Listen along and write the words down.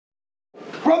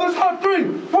3.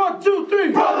 1, 2,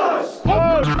 3. Brothers!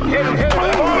 Hit it.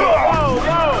 Whoa.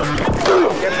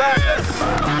 Get back.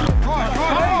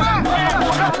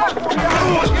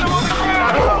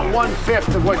 About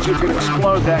 1/5 of what you can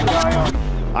explode that guy on.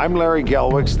 I'm Larry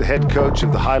Gelwicks, the head coach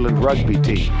of the Highland rugby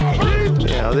team. You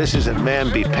know, this isn't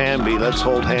mamby-pamby, let's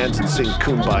hold hands and sing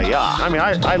Kumbaya. I mean,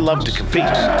 I love to compete.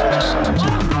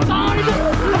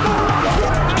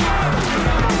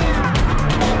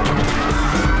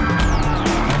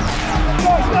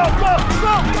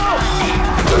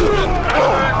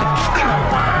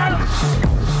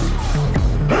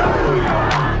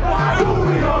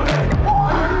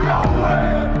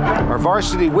 Our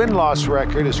varsity win-loss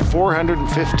record is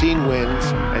 415 wins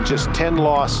and just 10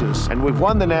 losses, and we've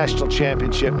won the national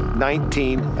championship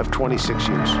 19 of 26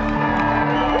 years.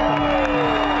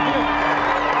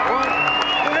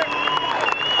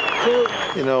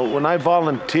 You know, when I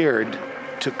volunteered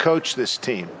to coach this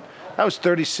team, that was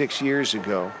 36 years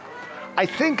ago. I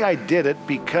think I did it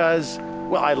because,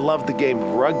 well, I love the game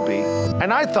of rugby,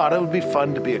 and I thought it would be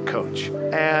fun to be a coach.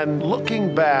 And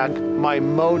looking back, my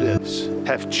motives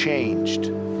have changed.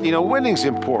 You know, winning's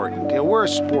important. You know, we're a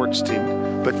sports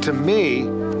team, but to me,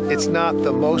 it's not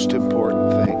the most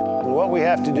important thing. What we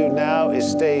have to do now is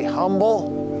stay humble,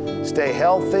 stay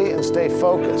healthy, and stay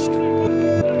focused.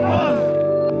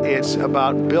 It's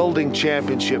about building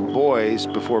championship boys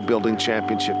before building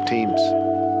championship teams.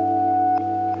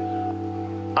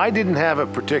 I didn't have a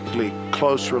particularly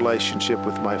close relationship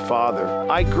with my father.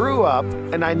 I grew up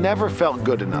and I never felt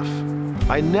good enough.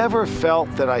 I never felt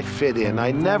that I fit in.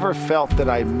 I never felt that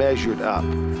I measured up.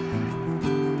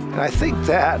 And I think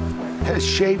that has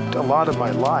shaped a lot of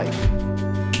my life.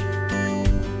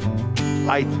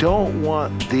 I don't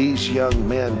want these young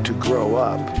men to grow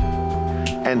up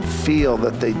and feel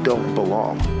that they don't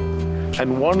belong.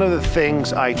 And one of the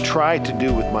things I try to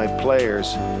do with my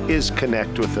players is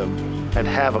connect with them and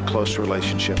have a close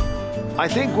relationship. I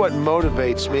think what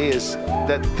motivates me is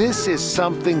that this is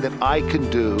something that I can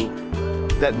do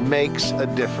that makes a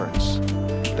difference,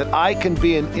 that I can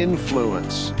be an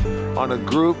influence on a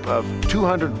group of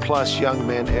 200+ young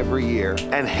men every year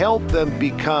and help them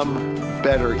become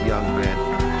better young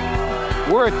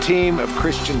men. We're a team of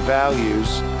Christian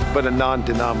values, but a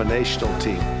non-denominational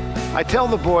team. I tell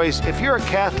the boys, if you're a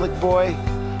Catholic boy,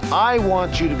 I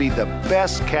want you to be the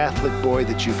best Catholic boy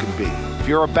that you can be. If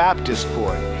you're a Baptist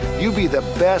boy, you be the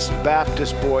best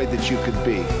Baptist boy that you could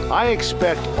be. I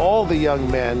expect all the young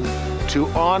men to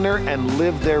honor and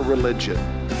live their religion.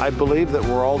 I believe that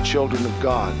we're all children of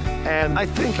God. And I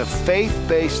think a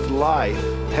faith-based life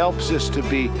helps us to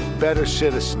be better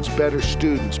citizens, better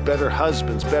students, better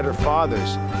husbands, better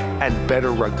fathers, and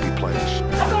better rugby players.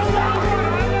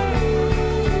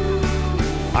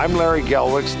 I'm Larry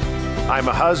Gelwicks. I'm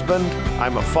a husband,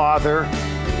 I'm a father,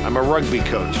 I'm a rugby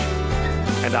coach,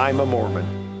 and I'm a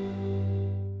Mormon.